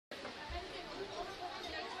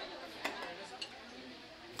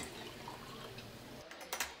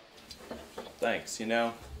Thanks, you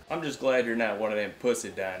know. I'm just glad you're not one of them pussy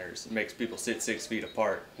diners that makes people sit 6 feet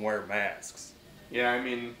apart and wear masks. Yeah, I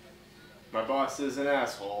mean, my boss is an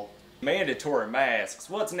asshole. Mandatory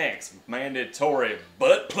masks. What's next? Mandatory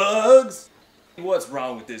butt plugs? What's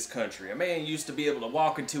wrong with this country? A man used to be able to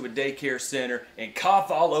walk into a daycare center and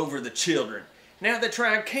cough all over the children. Now they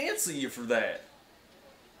try and cancel you for that.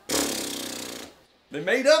 They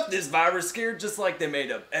made up this virus scare just like they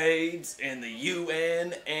made up AIDS and the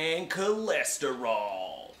UN and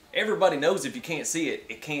cholesterol. Everybody knows if you can't see it,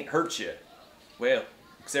 it can't hurt you. Well,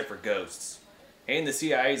 except for ghosts. And the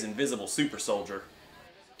CIA's invisible super soldier.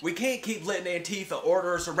 We can't keep letting Antifa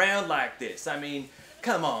order us around like this. I mean,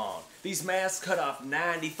 come on. These masks cut off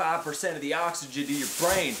 95% of the oxygen to your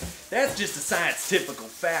brain. That's just a scientific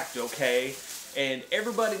fact, okay? And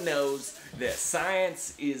everybody knows that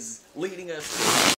science is leading us to